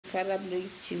preferably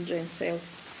children's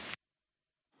cells.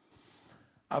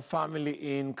 A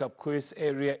family in Kapkois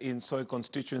area in Soy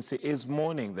constituency is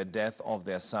mourning the death of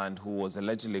their son, who was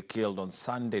allegedly killed on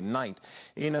Sunday night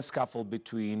in a scuffle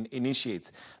between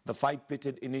initiates. The fight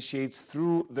pitted initiates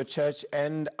through the church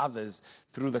and others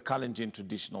through the Kalenjin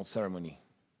traditional ceremony.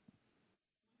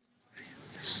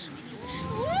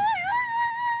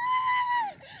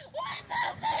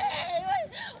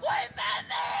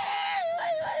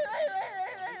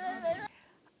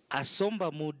 A somber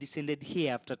mood descended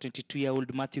here after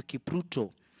 22-year-old Matthew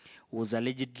Kipruto was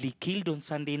allegedly killed on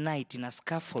Sunday night in a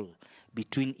scuffle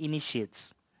between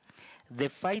initiates. The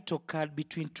fight occurred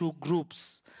between two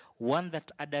groups, one that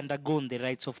had undergone the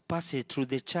rites of passage through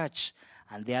the church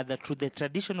and the other through the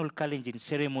traditional Kalenjin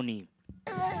ceremony.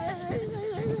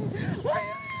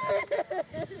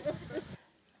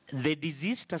 The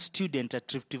deceased, a student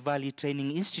at Rift Valley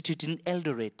Training Institute in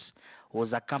Eldoret,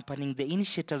 was accompanying the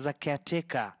initiate as a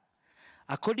caretaker.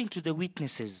 According to the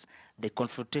witnesses, the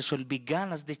confrontation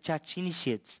began as the church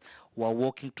initiates were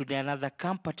walking to another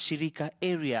camp at Shirika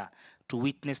area to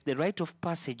witness the rite of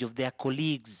passage of their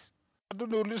colleagues.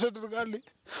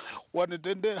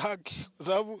 Wanitendee haki kwa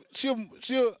sababu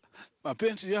sio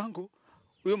mapenzi yangu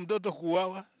huyo mtoto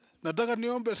kuuawa. Nataka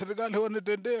niombe serikali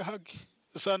wanitendee haki.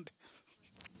 Asante.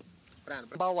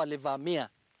 Ambao walivamia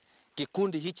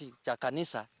kikundi hichi cha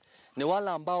kanisa ni wale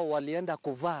ambao walienda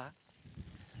kuvaa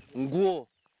nguo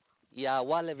ya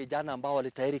wale vijana ambao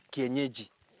walitahiri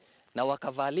kienyeji na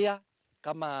wakavalia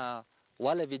kama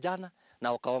wale vijana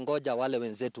na wakaongoja wale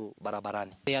wenzetu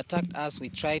barabarani. They attacked us, we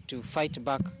tried to fight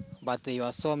back, but there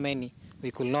were so many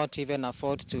we could not even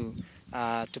afford to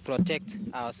protect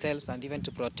ourselves and even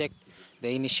to protect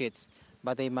the initiates.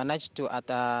 But they managed to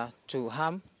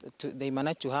harm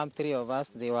 3 of us.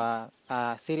 They were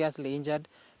seriously injured,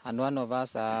 and one of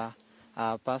us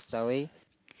passed away.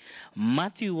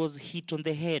 Matthew was hit on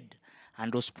the head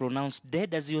and was pronounced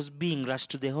dead as he was being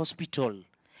rushed to the hospital.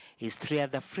 His 3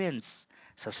 other friends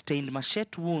sustained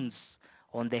machete wounds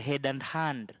on the head and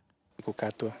hand.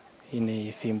 Kukatwa, hii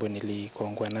ni fimbo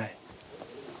nilikongwa naye.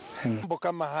 Mambo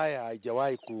kama haya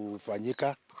haijawahi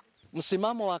kufanyika.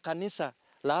 Msimamo wa kanisa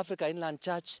la Africa Inland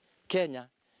Church Kenya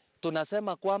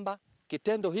tunasema kwamba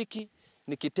kitendo hiki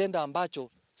ni kitendo ambacho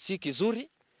si kizuri,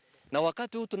 na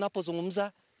wakati huu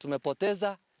tunapozungumza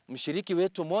tumepoteza mshiriki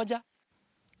wetu moja.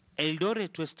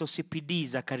 Eldoret West OCPD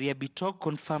Zakaria Bitok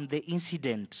confirmed the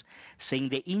incident, saying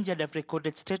the injured have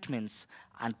recorded statements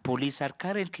and police are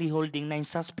currently holding 9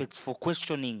 suspects for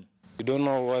questioning. We don't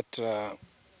know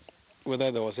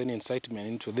whether there was any incitement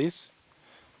into this,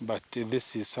 but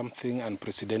this is something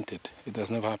unprecedented. It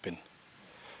has never happened.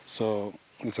 So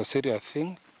it's a serious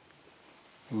thing.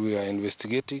 We are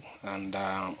investigating, and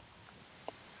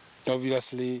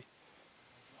obviously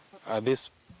at this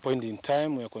point in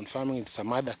time we are confirming it's a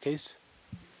murder case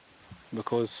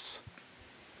because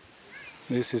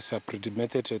this is a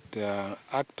premeditated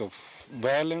act of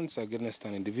violence against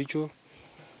an individual,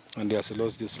 and he has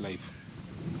lost his life.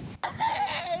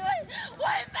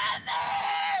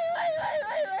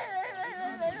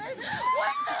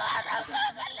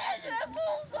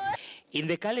 In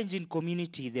the Kalenjin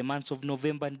community, the months of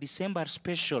November and December are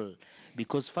special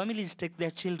because families take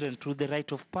their children through the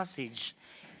rite of passage,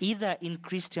 either in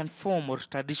Christian form or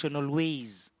traditional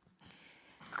ways.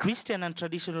 Christian and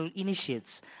traditional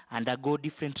initiates undergo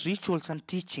different rituals and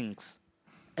teachings.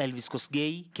 Elvis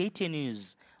Kosgei, KTN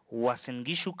News, Uasin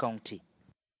Gishu County.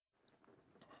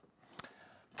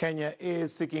 Kenya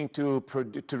is seeking to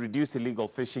reduce illegal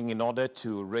fishing in order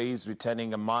to raise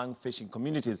returning among fishing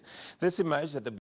communities. This emerged at the